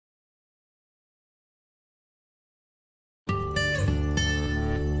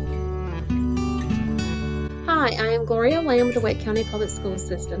Hi, I am Gloria Lamm with the Wake County Public School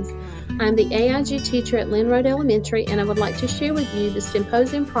Systems. I'm the AIG teacher at Lynn Road Elementary, and I would like to share with you the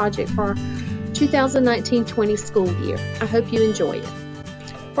STEMposium project for our 2019-20 school year. I hope you enjoy it.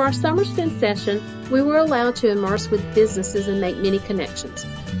 For our SummerSTEM session, we were allowed to immerse with businesses and make many connections.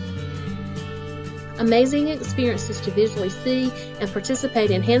 Amazing experiences to visually see and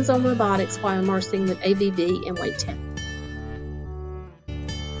participate in hands-on robotics while immersing with ABB and weight tech.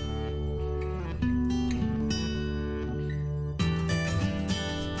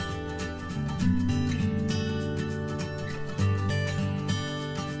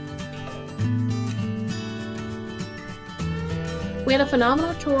 We had a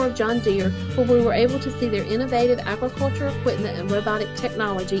phenomenal tour of John Deere where we were able to see their innovative agricultural equipment and robotic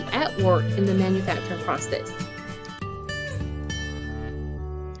technology at work in the manufacturing process.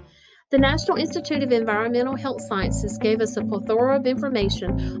 The National Institute of Environmental Health Sciences gave us a plethora of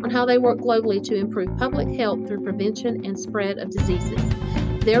information on how they work globally to improve public health through prevention and spread of diseases.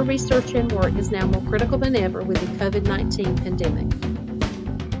 Their research and work is now more critical than ever with the COVID-19 pandemic.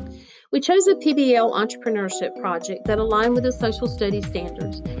 We chose a PBL entrepreneurship project that aligned with the social studies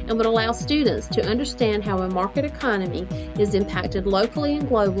standards and would allow students to understand how a market economy is impacted locally and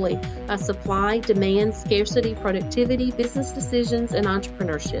globally by supply, demand, scarcity, productivity, business decisions, and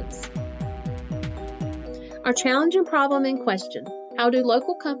entrepreneurships. Our challenge and problem in question: how do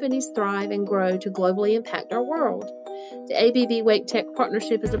local companies thrive and grow to globally impact our world? The ABB Wake Tech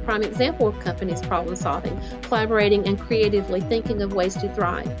partnership is a prime example of companies problem solving, collaborating, and creatively thinking of ways to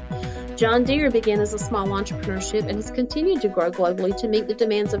thrive. John Deere began as a small entrepreneurship and has continued to grow globally to meet the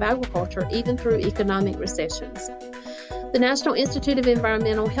demands of agriculture even through economic recessions. The National Institute of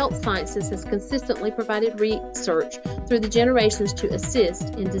Environmental Health Sciences has consistently provided research through the generations to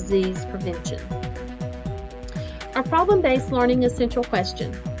assist in disease prevention. Our problem-based learning essential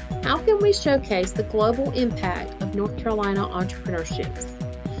question: how can we showcase the global impact of North Carolina entrepreneurships?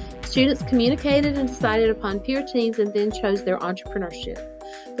 Students communicated and decided upon peer teams and then chose their entrepreneurship.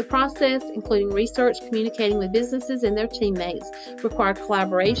 The process, including research, communicating with businesses and their teammates, required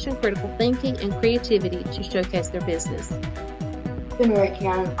collaboration, critical thinking, and creativity to showcase their business. I've been working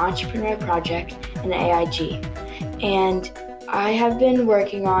on an entrepreneur project in AIG, and I have been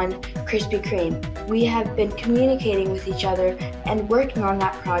working on Krispy Kreme. We have been communicating with each other and working on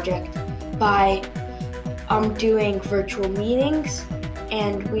that project by doing virtual meetings,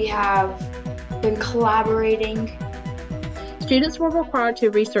 and we have been collaborating. Students were required to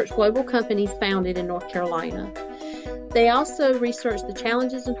research global companies founded in North Carolina. They also researched the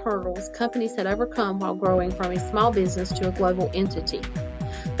challenges and hurdles companies had overcome while growing from a small business to a global entity.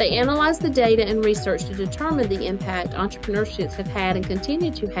 They analyzed the data and research to determine the impact entrepreneurships have had and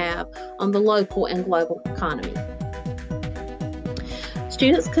continue to have on the local and global economy.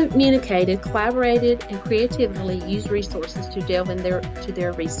 Students communicated, collaborated, and creatively used resources to delve into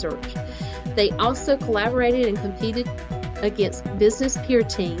their research. They also collaborated and competed against business peer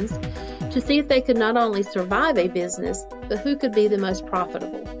teams to see if they could not only survive a business, but who could be the most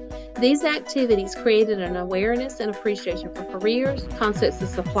profitable. These activities created an awareness and appreciation for careers, concepts of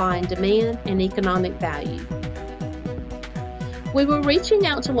supply and demand, and economic value. We were reaching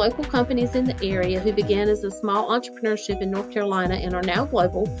out to local companies in the area who began as a small entrepreneurship in North Carolina and are now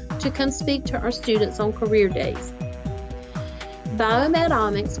global to come speak to our students on career days.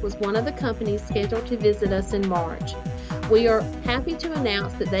 Biomedomics was one of the companies scheduled to visit us in March. We are happy to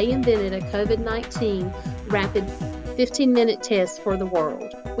announce that they invented a COVID-19 rapid 15-minute test for the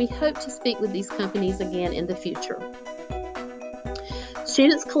world. We hope to speak with these companies again in the future.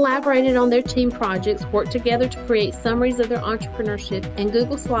 Students collaborated on their team projects, worked together to create summaries of their entrepreneurship, and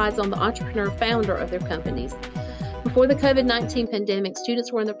Google Slides on the entrepreneur founder of their companies. Before the COVID-19 pandemic,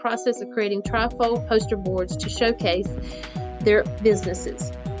 students were in the process of creating trifold poster boards to showcase their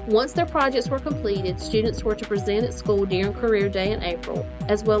businesses. Once their projects were completed, students were to present at school during Career Day in April,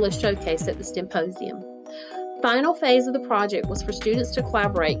 as well as showcase at the STEMposium. Final phase of the project was for students to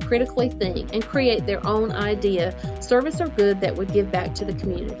collaborate, critically think, and create their own idea, service, or good that would give back to the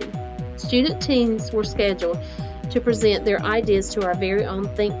community. Student teams were scheduled to present their ideas to our very own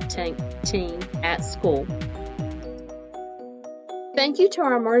think tank team at school. Thank you to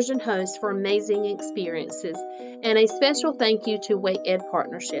our immersion hosts for amazing experiences, and a special thank you to Wake Ed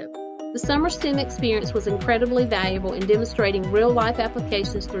Partnership. The SummerSTEM experience was incredibly valuable in demonstrating real-life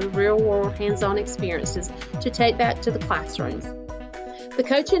applications through real-world hands-on experiences to take back to the classrooms. The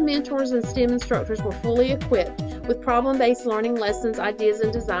coach and mentors and STEM instructors were fully equipped with problem-based learning lessons, ideas,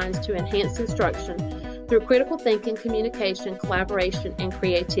 and designs to enhance instruction through critical thinking, communication, collaboration, and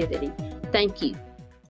creativity. Thank you.